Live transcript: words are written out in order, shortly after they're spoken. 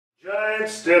Giant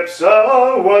steps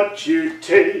are what you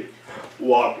take,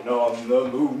 walking on the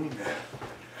moon.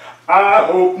 I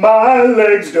hope my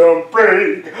legs don't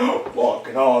break,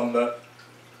 walking on the...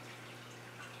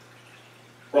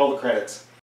 Roll the credits.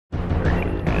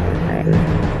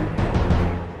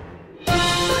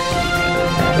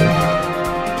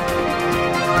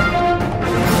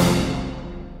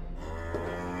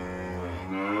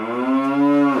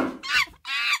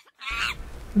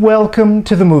 Welcome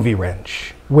to the Movie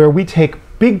Wrench, where we take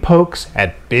big pokes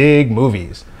at big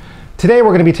movies. Today we're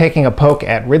going to be taking a poke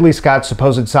at Ridley Scott's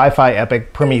supposed sci-fi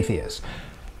epic Prometheus.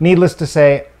 Needless to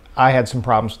say, I had some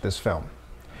problems with this film.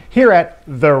 Here at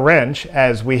The Wrench,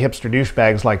 as we hipster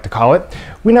douchebags like to call it,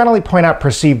 we not only point out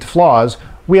perceived flaws,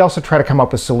 we also try to come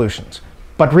up with solutions.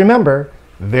 But remember,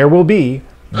 there will be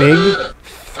big,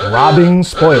 throbbing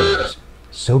spoilers,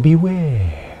 so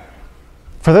beware.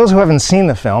 For those who haven't seen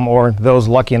the film, or those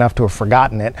lucky enough to have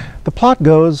forgotten it, the plot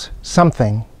goes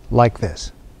something like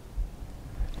this.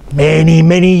 Many,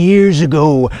 many years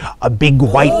ago, a big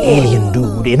white alien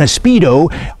dude in a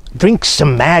Speedo drinks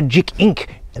some magic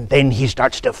ink, and then he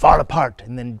starts to fall apart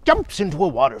and then jumps into a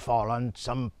waterfall on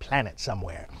some planet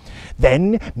somewhere.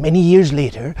 Then, many years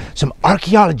later, some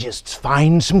archaeologists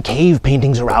find some cave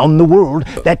paintings around the world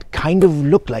that kind of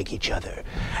look like each other.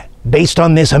 Based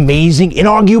on this amazing,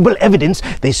 inarguable evidence,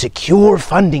 they secure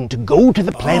funding to go to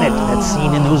the planet that's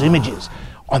seen in those images.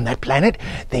 On that planet,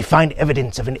 they find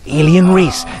evidence of an alien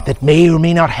race that may or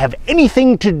may not have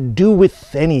anything to do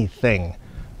with anything.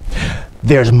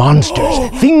 There's monsters,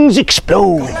 things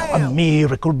explode, a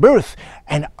miracle birth,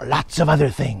 and lots of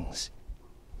other things.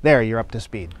 There, you're up to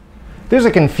speed. There's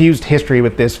a confused history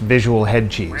with this visual head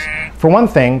cheese. For one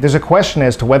thing, there's a question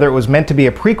as to whether it was meant to be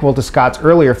a prequel to Scott's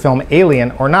earlier film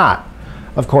Alien or not.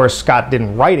 Of course, Scott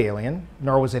didn't write Alien,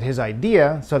 nor was it his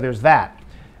idea, so there's that.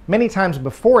 Many times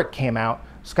before it came out,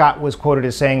 Scott was quoted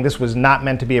as saying this was not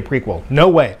meant to be a prequel. No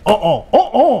way.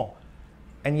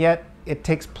 And yet, it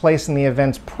takes place in the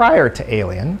events prior to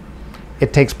Alien.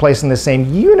 It takes place in the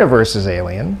same universe as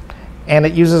Alien, and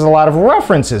it uses a lot of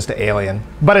references to Alien,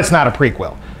 but it's not a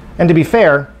prequel. And to be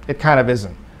fair, it kind of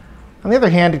isn't. On the other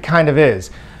hand, it kind of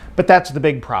is. But that's the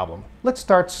big problem. Let's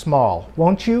start small,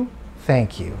 won't you?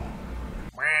 Thank you.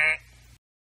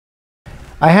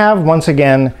 I have, once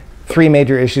again, 3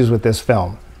 major issues with this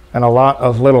film, and a lot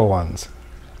of little ones.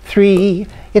 3,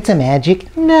 it's a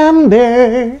magic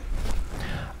number.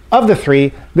 Of the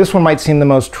 3, this one might seem the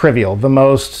most trivial, the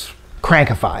most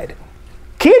crankified.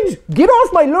 Kids, get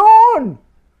off my lawn!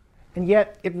 And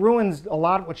yet, it ruins a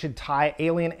lot of what should tie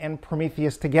Alien and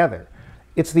Prometheus together.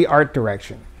 It's the art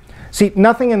direction. See,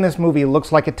 nothing in this movie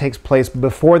looks like it takes place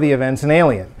before the events in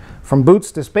Alien. From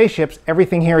boots to spaceships,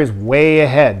 everything here is way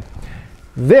ahead.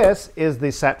 This is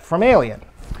the set from Alien.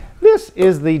 This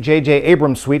is the J.J.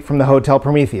 Abrams suite from the Hotel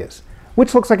Prometheus.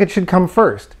 Which looks like it should come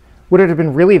first? Would it have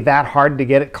been really that hard to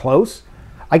get it close?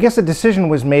 I guess a decision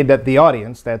was made that the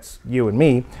audience, that's you and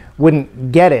me,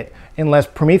 wouldn't get it unless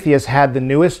Prometheus had the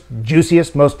newest,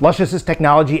 juiciest, most lusciousest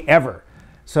technology ever.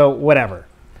 So whatever.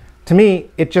 To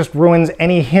me, it just ruins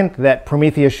any hint that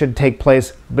Prometheus should take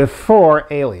place before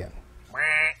Alien.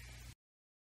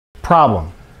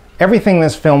 Problem. Everything in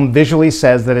this film visually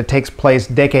says that it takes place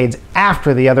decades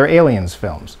after the other Aliens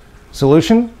films.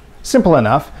 Solution? Simple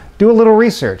enough. Do a little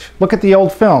research. Look at the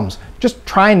old films. Just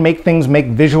try and make things make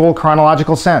visual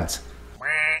chronological sense.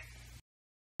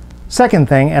 Second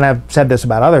thing, and I've said this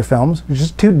about other films, there's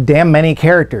just too damn many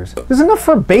characters. There's enough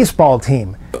for a baseball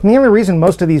team. And the only reason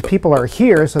most of these people are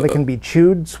here so they can be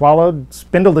chewed, swallowed,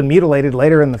 spindled, and mutilated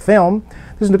later in the film.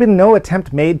 There's been no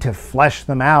attempt made to flesh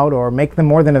them out or make them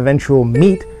more than eventual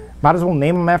meat. Might as well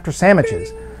name them after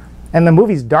sandwiches. And the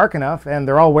movie's dark enough, and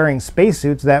they're all wearing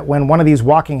spacesuits, that when one of these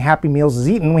walking Happy Meals is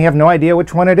eaten, we have no idea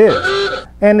which one it is.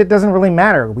 And it doesn't really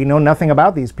matter. We know nothing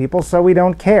about these people, so we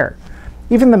don't care.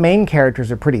 Even the main characters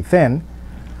are pretty thin.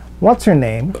 What's her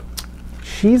name?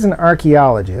 She's an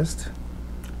archaeologist.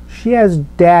 She has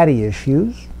daddy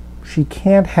issues. She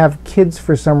can't have kids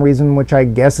for some reason, which I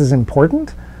guess is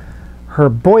important. Her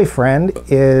boyfriend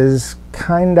is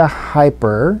kinda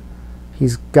hyper.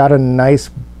 He's got a nice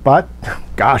butt.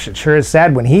 Gosh, it sure is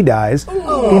sad when he dies.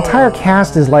 The entire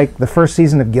cast is like the first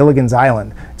season of Gilligan's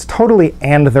Island. It's totally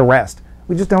and the rest.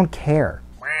 We just don't care.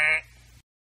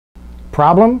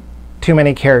 Problem? Too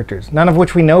many characters, none of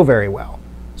which we know very well.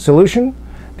 Solution?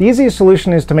 The easiest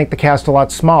solution is to make the cast a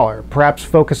lot smaller, perhaps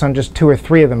focus on just 2 or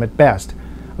 3 of them at best.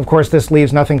 Of course, this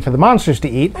leaves nothing for the monsters to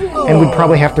eat, and we'd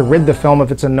probably have to rid the film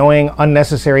of its annoying,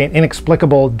 unnecessary, and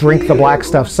inexplicable drink the black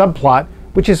stuff subplot,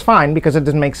 which is fine because it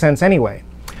doesn't make sense anyway.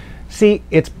 See,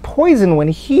 it's poison when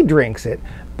he drinks it,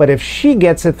 But if she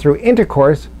gets it through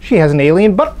intercourse, she has an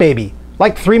alien butt baby,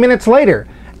 like 3 minutes later.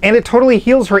 And it totally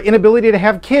heals her inability to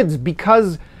have kids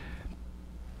because,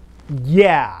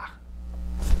 yeah.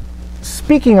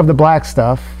 Speaking of the black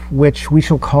stuff, which we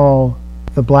shall call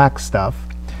the black stuff,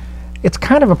 it's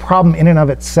kind of a problem in and of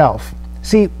itself.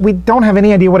 See, we don't have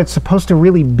any idea what it's supposed to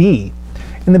really be.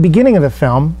 In the beginning of the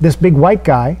film, this big white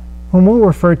guy, whom we'll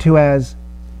refer to as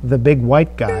the big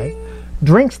white guy,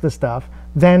 drinks the stuff,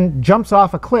 then jumps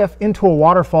off a cliff into a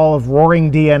waterfall of roaring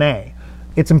DNA.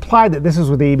 It's implied that this is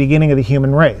the beginning of the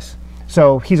human race.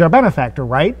 So he's our benefactor,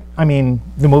 right? I mean,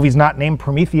 the movie's not named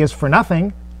Prometheus for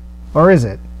nothing, or is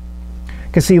it?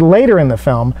 Because see, later in the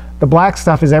film, the black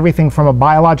stuff is everything from a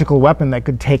biological weapon that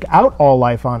could take out all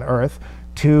life on Earth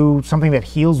to something that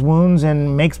heals wounds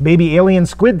and makes baby alien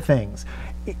squid things.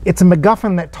 It's a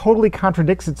MacGuffin that totally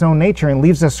contradicts its own nature and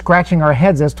leaves us scratching our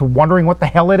heads as to wondering what the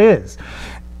hell it is.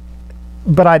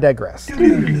 But I digress.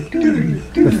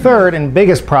 The third and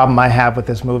biggest problem I have with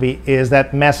this movie is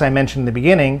that mess I mentioned in the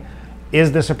beginning.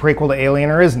 Is this a prequel to Alien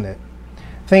or isn't it?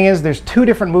 Thing is, there's two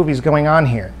different movies going on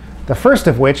here. The first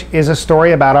of which is a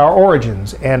story about our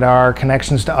origins and our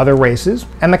connections to other races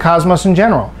and the cosmos in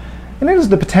general. And it has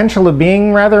the potential of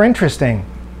being rather interesting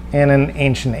in an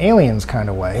Ancient Aliens kind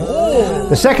of way.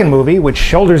 The second movie, which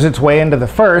shoulders its way into the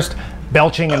first,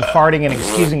 belching and farting and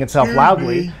excusing itself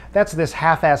loudly, that's this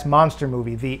half-ass monster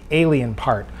movie, the Alien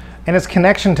part. And its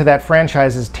connection to that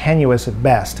franchise is tenuous at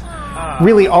best.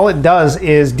 Really, all it does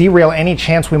is derail any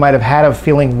chance we might have had of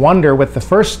feeling wonder with the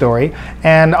first story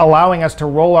and allowing us to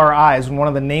roll our eyes when one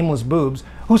of the nameless boobs,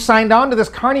 who signed on to this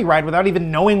carny ride without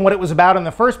even knowing what it was about in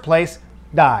the first place,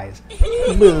 dies.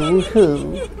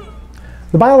 Boo-hoo.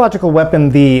 The biological weapon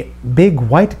the big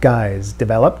white guys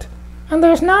developed, and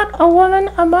there's not a woman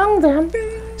among them,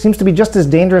 seems to be just as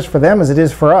dangerous for them as it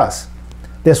is for us.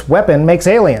 This weapon makes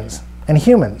aliens, and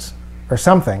humans, or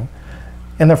something.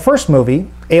 In the first movie,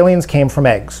 aliens came from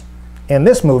eggs. In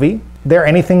this movie, they're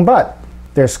anything but.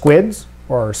 They're squids,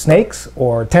 or snakes,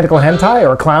 or tentacle hentai,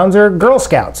 or clowns, or Girl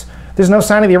Scouts. There's no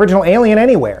sign of the original alien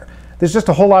anywhere. There's just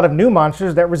a whole lot of new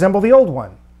monsters that resemble the old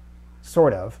one.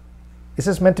 Sort of. Is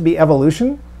this meant to be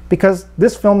evolution? Because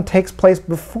this film takes place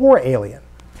before Alien.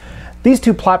 These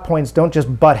two plot points don't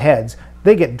just butt heads.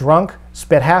 They get drunk,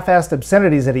 spit half-assed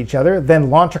obscenities at each other, then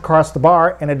launch across the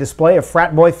bar in a display of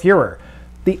frat boy furor.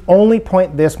 The only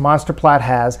point this monster plot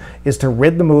has is to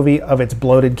rid the movie of its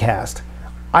bloated cast.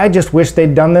 I just wish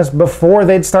they'd done this before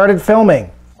they'd started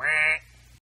filming.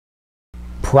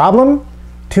 Problem?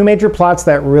 Two major plots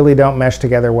that really don't mesh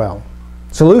together well.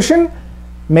 Solution?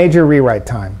 Major rewrite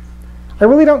time. I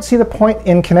really don't see the point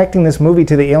in connecting this movie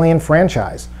to the Alien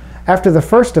franchise. After the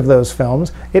first of those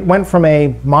films, it went from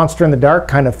a monster in the dark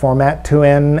kind of format to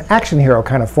an action hero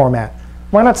kind of format.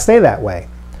 Why not stay that way?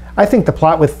 I think the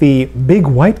plot with the big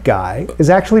white guy is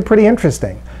actually pretty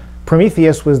interesting.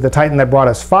 Prometheus was the titan that brought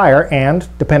us fire and,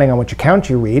 depending on which account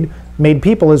you read, made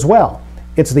people as well.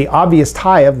 It's the obvious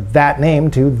tie of that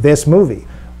name to this movie.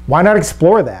 Why not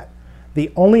explore that?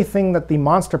 The only thing that the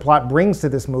monster plot brings to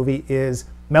this movie is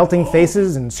melting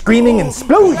faces and screaming and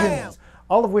explosions,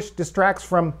 all of which distracts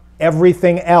from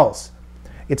everything else.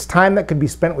 It's time that could be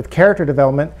spent with character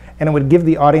development, and it would give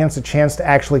the audience a chance to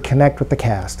actually connect with the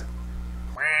cast.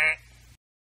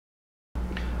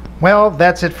 Well,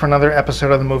 that's it for another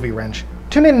episode of the Movie Wrench.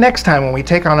 Tune in next time when we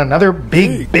take on another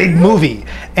big movie.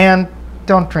 And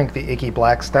don't drink the icky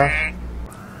black stuff.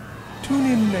 Tune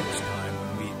in next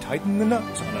time when we tighten the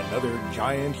nuts on another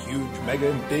giant, huge,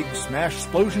 mega, and big smash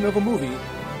explosion of a movie.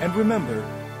 And remember,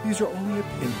 these are only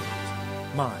opinions.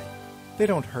 Mine. They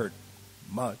don't hurt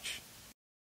much.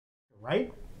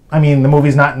 Right? I mean, the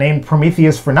movie's not named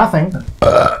Prometheus for nothing.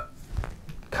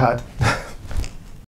 Cut.